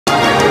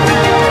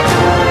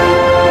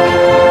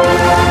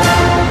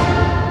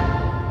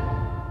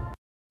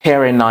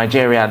Here in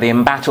Nigeria, the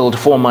embattled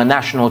former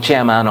national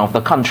chairman of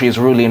the country's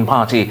ruling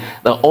party,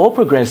 the All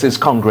Progressives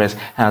Congress,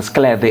 has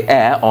cleared the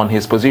air on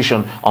his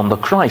position on the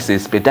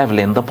crisis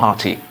bedeviling the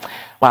party.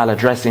 While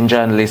addressing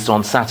journalists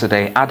on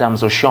Saturday,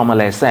 Adams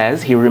Oshiomhole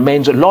says he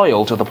remains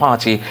loyal to the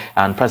party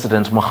and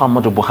President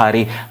Muhammadu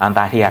Buhari, and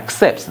that he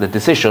accepts the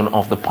decision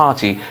of the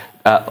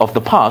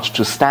part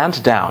to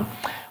stand down.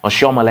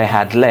 Oshiomhole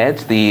had led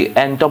the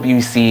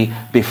NWC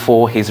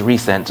before his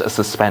recent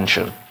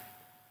suspension.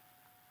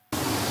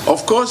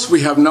 Of course,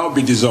 we have now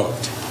been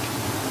dissolved,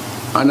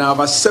 and I have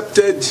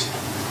accepted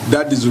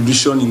that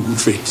dissolution in good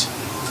faith.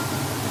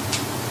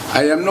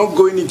 I am not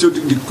going into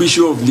the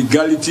issue of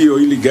legality or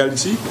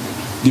illegality.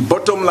 The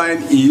bottom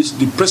line is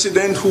the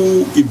president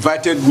who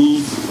invited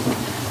me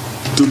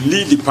to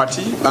lead the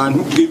party and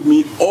who gave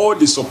me all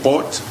the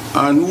support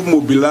and who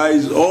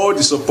mobilized all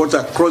the support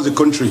across the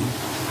country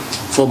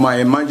for my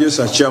emergence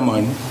as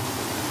chairman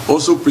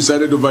also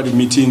presided over the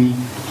meeting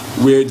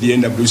where the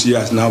NWC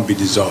has now been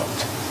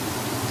dissolved.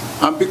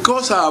 And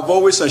because I have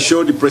always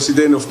assured the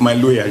president of my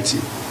loyalty,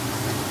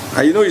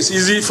 and you know it's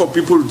easy for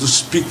people to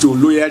speak to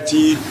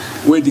loyalty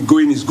when the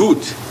going is good,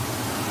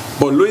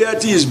 but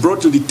loyalty is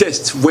brought to the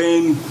test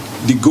when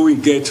the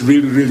going gets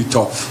really, really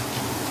tough.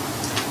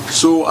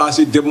 So as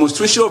a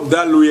demonstration of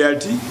that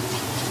loyalty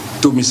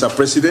to Mr.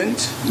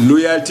 President,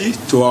 loyalty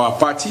to our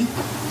party,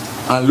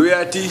 and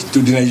loyalty to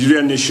the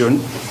Nigerian nation,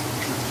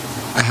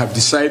 I have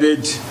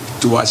decided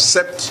to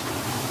accept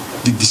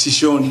the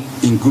decision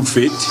in good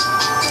faith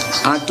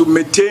and to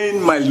maintain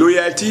my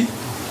loyalty,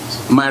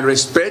 my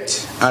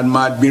respect, and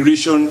my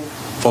admiration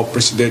for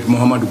President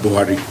Muhammadu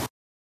Buhari.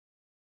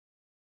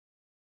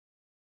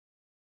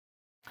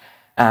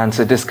 And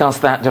to discuss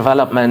that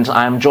development,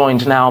 I'm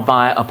joined now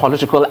by a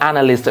political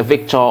analyst,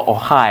 Victor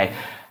Okhai.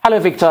 Hello,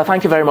 Victor.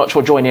 Thank you very much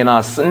for joining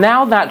us.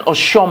 Now that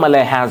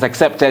Oshiomhole has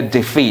accepted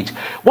defeat,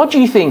 what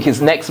do you think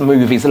his next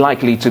move is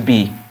likely to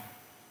be?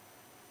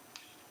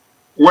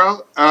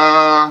 Well,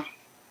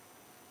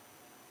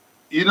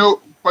 you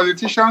know,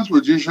 politicians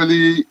would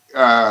usually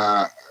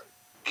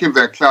keep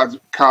their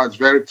cards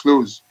very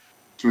close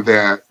to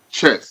their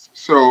chest.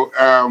 So,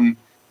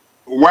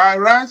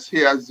 whereas he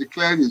has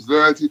declared his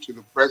loyalty to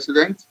the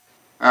president,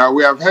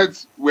 we have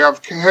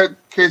heard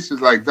cases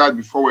like that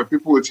before, where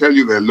people will tell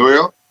you they're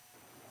loyal,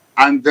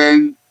 and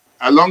then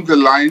along the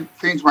line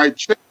things might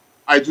change.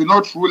 I do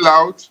not rule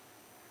out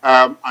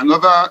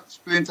another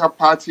splinter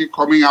party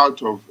coming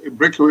out of a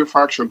breakaway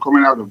faction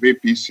coming out of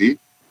APC.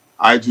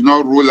 I do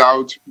not rule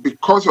out,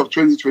 because of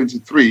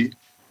 2023,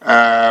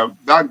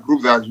 that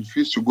group that has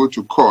refused to go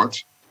to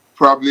court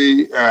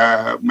probably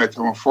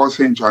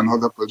metamorphosing into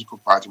another political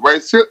party. But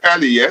it's still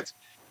early yet,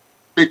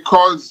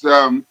 because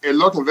a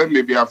lot of them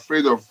may be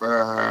afraid of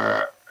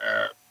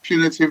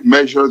punitive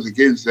measures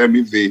against them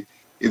if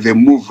they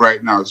move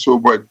right now. So,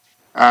 but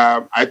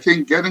I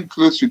think getting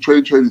close to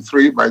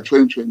 2023, by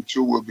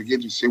 2022, we'll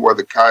begin to see what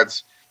the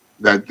cards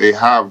that they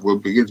have will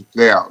begin to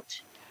play out.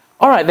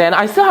 All right, then.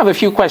 I still have a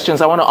few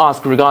questions I want to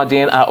ask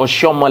regarding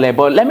Oshiomhole,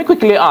 but let me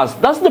quickly ask,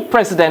 does the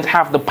president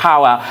have the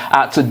power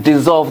to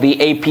dissolve the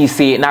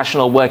APC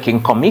National Working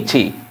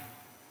Committee?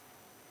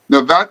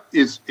 No, that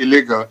is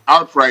illegal,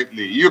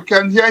 outrightly. You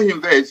can hear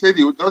him there. He said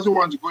he doesn't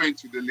want to go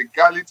into the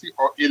legality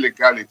or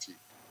illegality.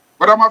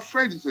 But I'm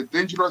afraid it's a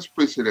dangerous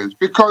precedent,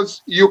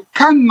 because you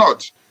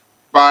cannot,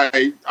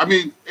 a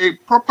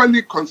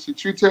properly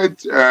constituted,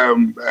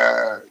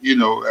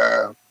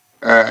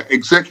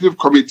 executive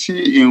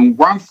committee in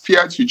one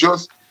fiat to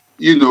just,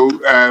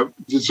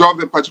 dissolve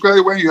them,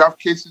 particularly when you have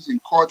cases in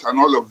court and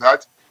all of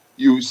that.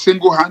 You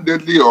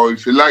single-handedly, or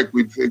if you like,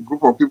 with a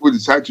group of people,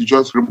 decide to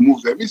just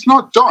remove them. It's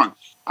not done.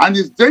 And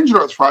it's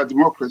dangerous for our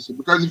democracy,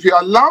 because if you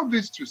allow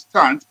this to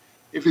stand,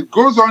 if it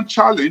goes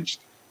unchallenged,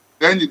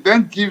 then it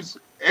then gives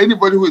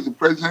anybody who is the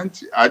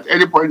president at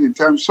any point in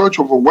time such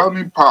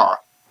overwhelming power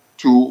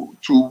to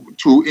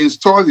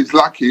install his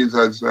lackeys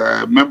as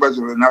members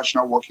of the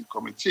National Working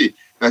Committee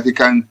that he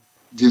can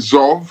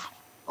dissolve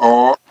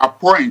or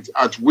appoint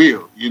at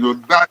will. You know,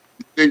 that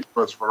is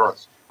dangerous for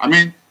us. I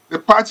mean, the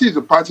party is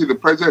the party, the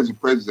president is the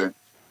president.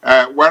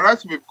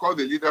 Whereas we've called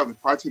the leader of the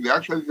party, the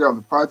actual leader of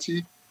the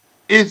party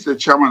is the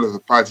chairman of the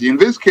party. In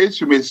this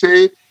case, you may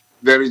say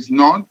there is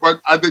none,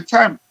 but at the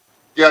time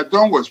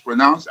Giadon was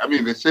pronounced, I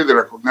mean, they say they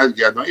recognize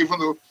Giadon, even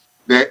though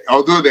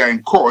although they are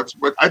in court,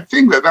 but I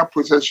think that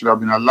process should have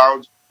been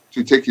allowed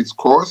to take its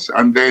course,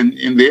 and then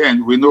in the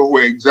end, we know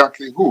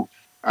exactly who.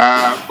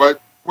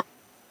 But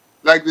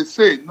like they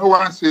say, no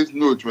one says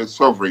no to a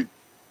sovereign.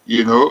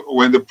 You know,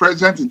 when the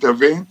president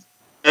intervened,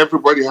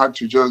 everybody had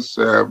to just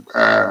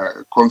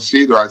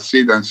concede or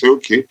accede and say,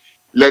 okay,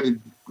 let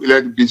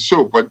it be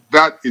so. But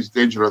that is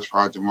dangerous for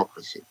our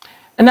democracy.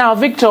 Now,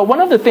 Victor, one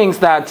of the things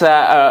that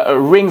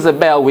rings a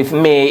bell with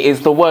me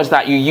is the words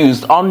that you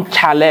used,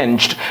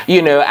 unchallenged,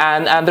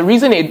 and the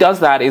reason it does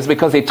that is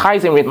because it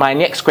ties in with my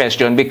next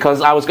question,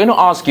 because I was going to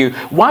ask you,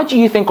 why do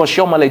you think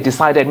Oshiomhole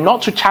decided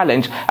not to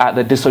challenge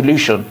the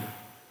dissolution?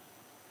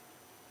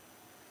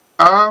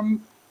 The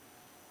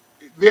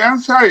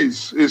answer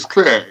is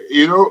clear.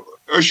 You know,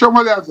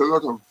 Oshiomhole has a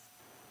lot of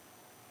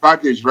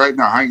baggage right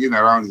now hanging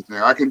around his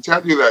neck. I can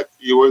tell you that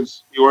it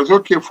was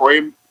okay for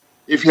him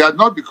if he had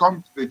not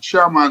become the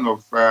chairman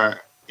of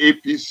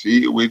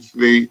APC with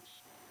the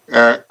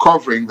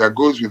covering that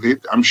goes with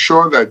it. I'm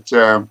sure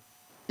that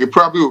he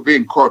probably will be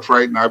in court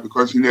right now,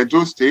 because in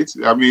Edo State,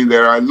 I mean,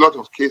 there are a lot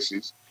of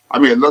cases. I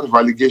mean, a lot of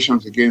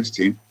allegations against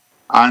him.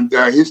 And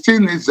he still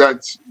needs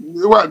that,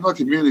 well, not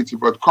immunity,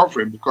 but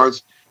covering,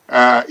 because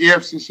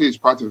EFCC is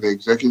part of the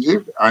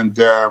executive. And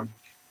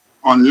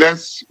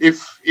unless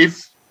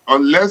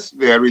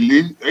they are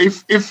released,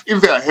 if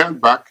they are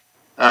held back,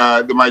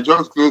 they might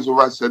just close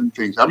over certain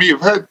things. I mean,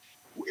 you've heard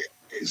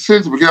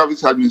since the beginning of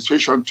this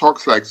administration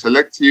talks like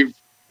selective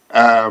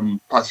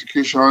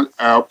prosecution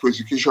or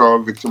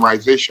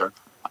victimization.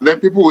 And then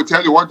people will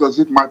tell you, what does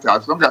it matter?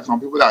 As long as some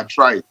people are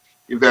tried.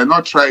 If they're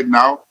not tried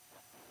now,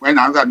 when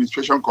another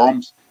administration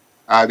comes,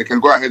 they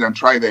can go ahead and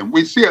try them.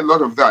 We see a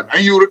lot of that.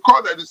 And you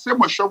recall that the same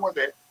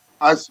Oshiomhole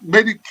has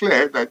made it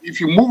clear that if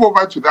you move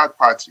over to that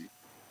party,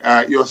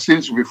 your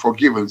sins will be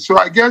forgiven. So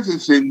I guess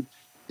it's in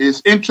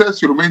his interest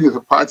to remain in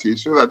the party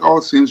so that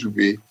all sins will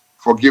be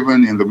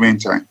forgiven in the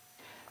meantime.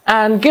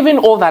 And given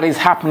all that is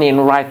happening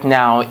right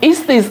now,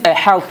 is this a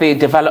healthy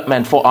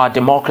development for our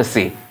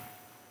democracy?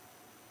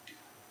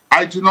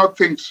 I do not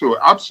think so.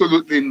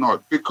 Absolutely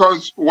not.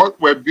 Because what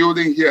we're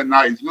building here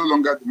now is no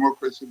longer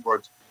democracy,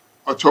 but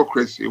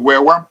autocracy,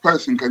 where one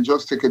person can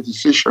just take a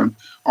decision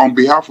on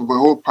behalf of a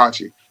whole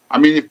party. I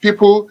mean, if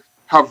people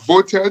have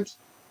voted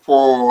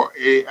for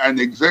an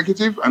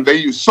executive and then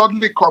you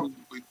suddenly come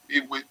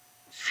with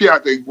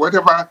fiat,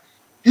 whatever,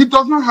 he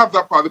does not have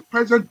that power. The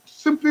president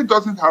simply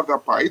doesn't have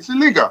that power. It's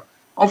illegal.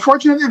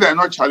 Unfortunately, they're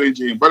not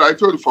challenging him, but I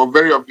told you for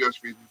very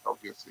obvious reasons,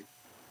 obviously.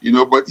 You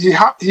know, but he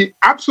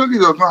absolutely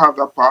does not have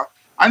that power,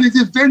 and it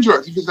is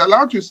dangerous. If he's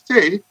allowed to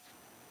stay,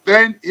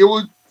 then he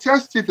will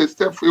test it a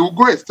step. He will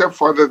go a step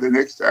further the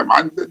next time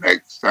and the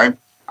next time,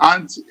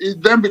 and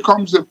it then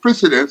becomes a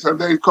precedent, and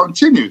then it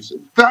continues.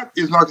 That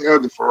is not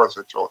healthy for us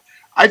at all.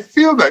 I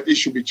feel that it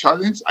should be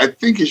challenged. I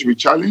think it should be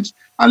challenged,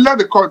 and let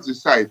the courts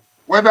decide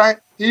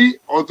whether he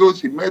or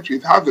those he met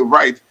with have the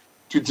right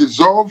to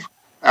dissolve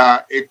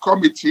a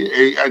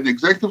committee, an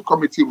executive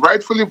committee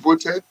rightfully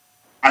voted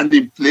and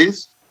in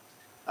place,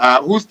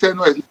 whose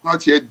tenure is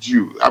not yet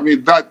due. I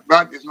mean,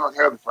 that is not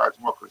healthy for our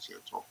democracy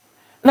at all.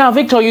 Now,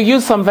 Victor, you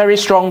use some very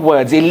strong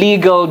words,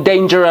 illegal,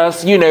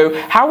 dangerous. You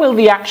know, how will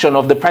the action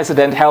of the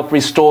president help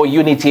restore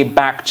unity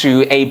back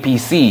to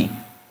APC?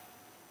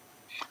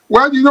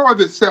 Well, you know what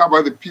they say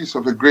about the peace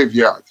of a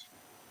graveyard.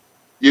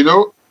 You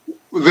know,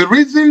 the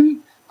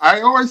reason,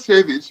 I always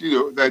say this, you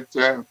know, that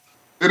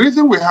the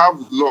reason we have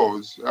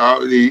laws,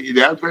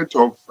 the advent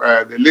of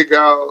the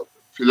legal,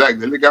 if you like,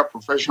 the legal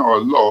profession or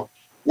law,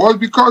 was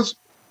because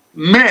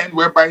men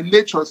were by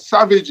nature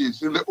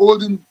savages in the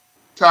olden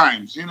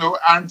times, you know,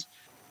 and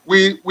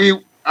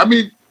I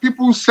mean,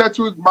 people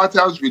settled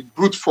matters with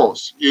brute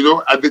force, you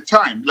know, at the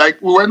time.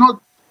 Like, we were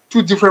not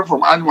too different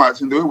from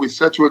animals in the way we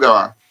settled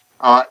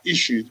our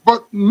issues.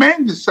 But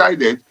men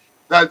decided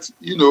that,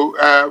 you know,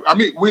 I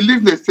mean, we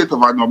live in a state of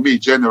anomie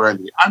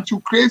generally, and to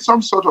create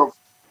some sort of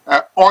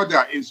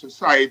order in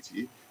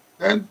society,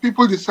 then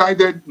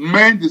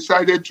men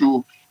decided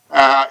to,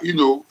 you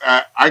know,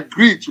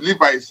 agree to live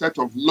by a set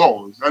of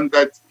laws, and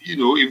that, you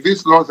know, if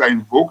these laws are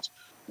invoked,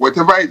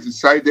 whatever is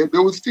decided, they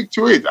will stick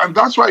to it. And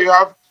that's why you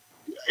have,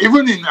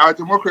 even in our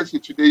democracy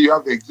today, you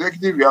have the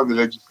executive, you have the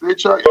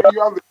legislature,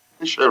 you have the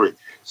judiciary.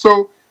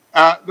 So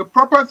the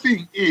proper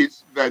thing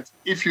is that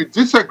if you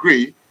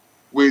disagree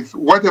with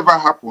whatever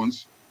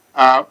happens,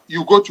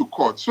 you go to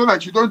court so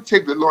that you don't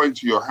take the law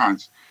into your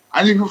hands.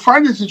 And if you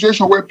find a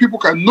situation where people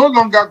can no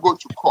longer go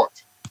to court,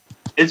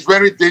 it's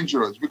very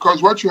dangerous,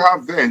 because what you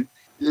have then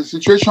is a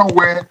situation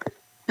where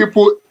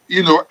people,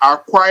 you know, are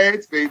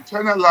quiet, they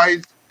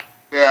internalize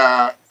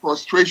their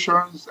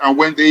frustrations, and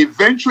when they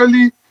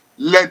eventually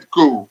let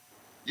go,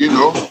 you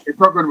know, it's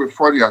not going to be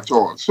funny at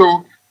all.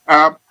 So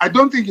I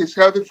don't think it's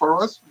healthy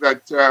for us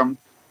that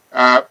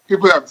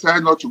people have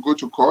decided not to go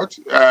to court.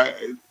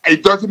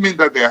 It doesn't mean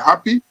that they're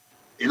happy.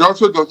 It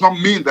also does not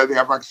mean that they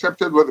have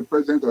accepted what the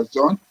president has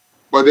done,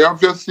 but they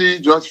obviously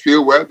just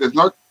feel, well, there's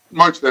not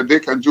much that they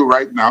can do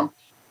right now.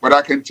 But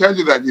I can tell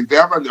you that if they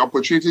have an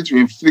opportunity to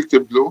inflict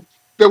a blow,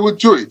 they will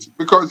do it,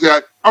 because they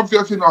are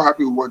obviously not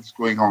happy with what's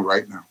going on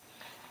right now.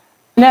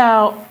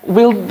 Now,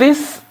 will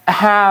this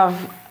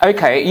have...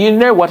 Okay, you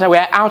know what,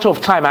 we're out of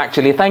time,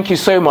 actually. Thank you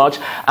so much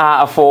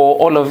for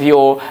all of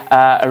your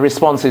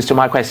responses to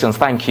my questions.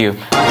 Thank you.